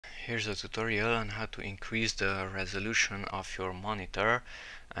Here's a tutorial on how to increase the resolution of your monitor.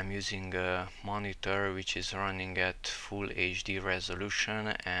 I'm using a monitor which is running at full HD resolution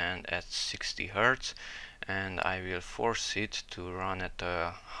and at 60 Hz, and I will force it to run at a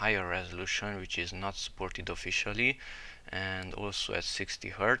higher resolution which is not supported officially, and also at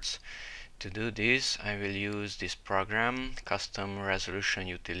 60 Hz. To do this, I will use this program, Custom Resolution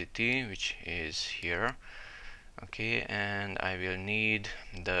Utility, which is here. Okay, and I will need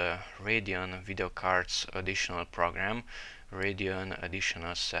the Radeon video card's additional program, Radeon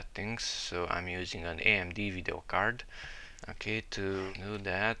additional settings. So I'm using an AMD video card. Okay, to do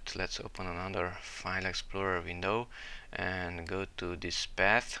that, let's open another File Explorer window and go to this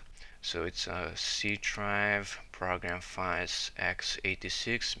path. So it's a C drive, program files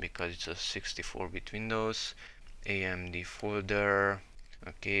x86 because it's a 64-bit Windows, AMD folder,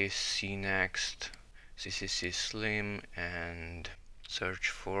 okay, CNext, CCCSlim, and search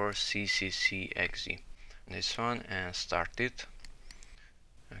for CCC.exe, this one, and start it.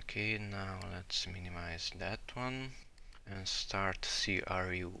 Okay, now let's minimize that one and start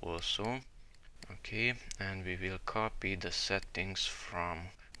CRU also. Okay, and we will copy the settings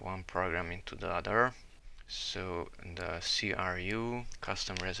from one program into the other. So the CRU,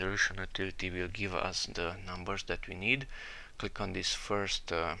 Custom Resolution Utility, will give us the numbers that we need. Click on this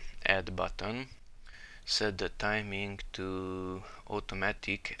first Add button. Set the timing to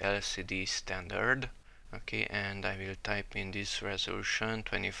automatic LCD standard. Okay, and I will type in this resolution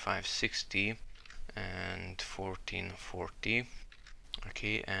 2560 and 1440.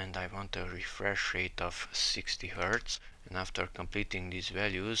 Okay, and I want a refresh rate of 60 Hz, and after completing these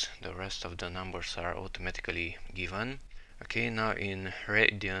values the rest of the numbers are automatically given. Okay, now in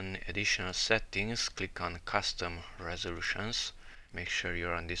Radeon additional settings, click on Custom Resolutions. Make sure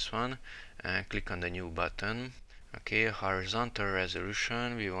you're on this one and click on the new button. Okay, horizontal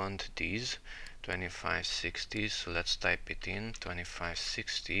resolution, we want these 2560, so let's type it in,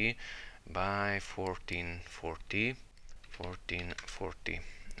 2560 by 1440.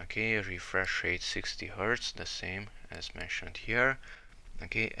 Okay, refresh rate 60 Hz, the same as mentioned here.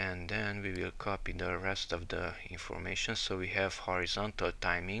 Okay, and then we will copy the rest of the information. So we have horizontal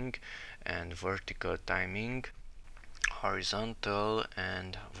timing and vertical timing, horizontal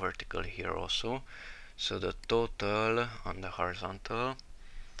and vertical here also. So the total on the horizontal,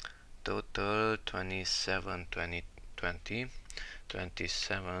 total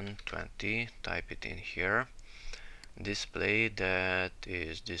 2720, type it in here. Display, that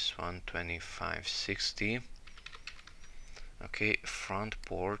is this one, 2560. Okay, front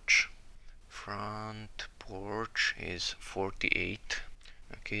porch is 48.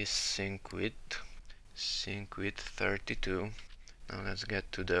 Okay, sync width 32. Now let's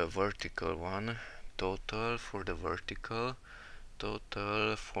get to the vertical one. Total for the vertical,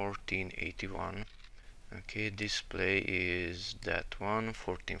 total 1481. Okay, display is that one,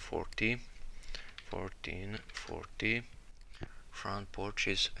 1440. Front porch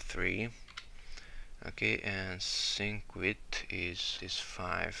is 3. Okay, and sync width is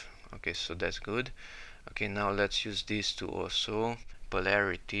 5. Okay, so that's good. Okay, now let's use these two also.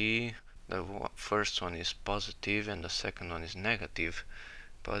 Polarity, the first one is positive and the second one is negative.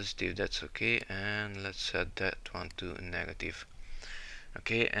 Positive, that's okay, and let's set that one to negative.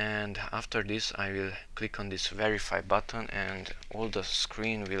 Okay, and after this I will click on this verify button and all the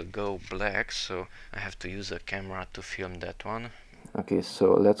screen will go black, so I have to use a camera to film that one. Okay,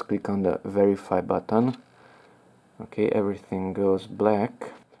 so let's click on the verify button. Okay, everything goes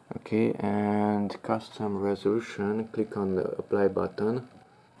black. Okay, and custom resolution, click on the apply button.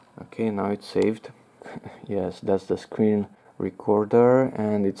 Okay, now it's saved. Yes, that's the screen recorder,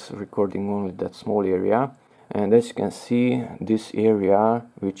 and it's recording only that small area. And as you can see, this area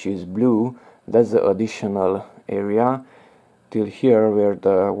which is blue, that's the additional area. Till here where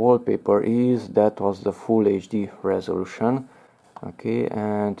the wallpaper is, that was the full HD resolution. Okay,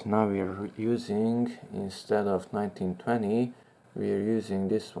 and now we're using, instead of 1920, we're using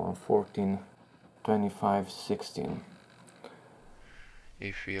this one, 142516.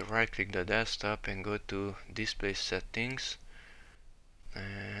 If we right click the desktop and go to display settings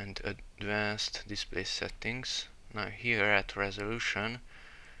and advanced display settings, now here at resolution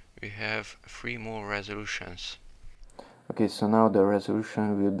we have 3 more resolutions. Okay, so now the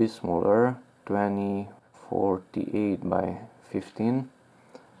resolution will be smaller, 2048 by 15.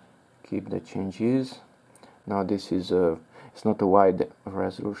 Keep the changes. Now this is it's not a wide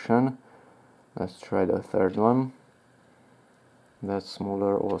resolution. Let's try the third one. That's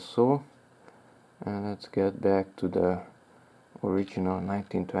smaller also. And let's get back to the original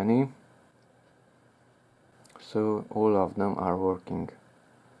 1920. So all of them are working.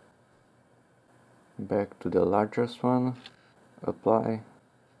 back to the largest one, apply,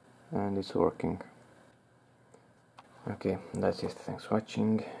 and it's working. Okay, that's it. Thanks for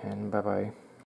watching, and bye bye.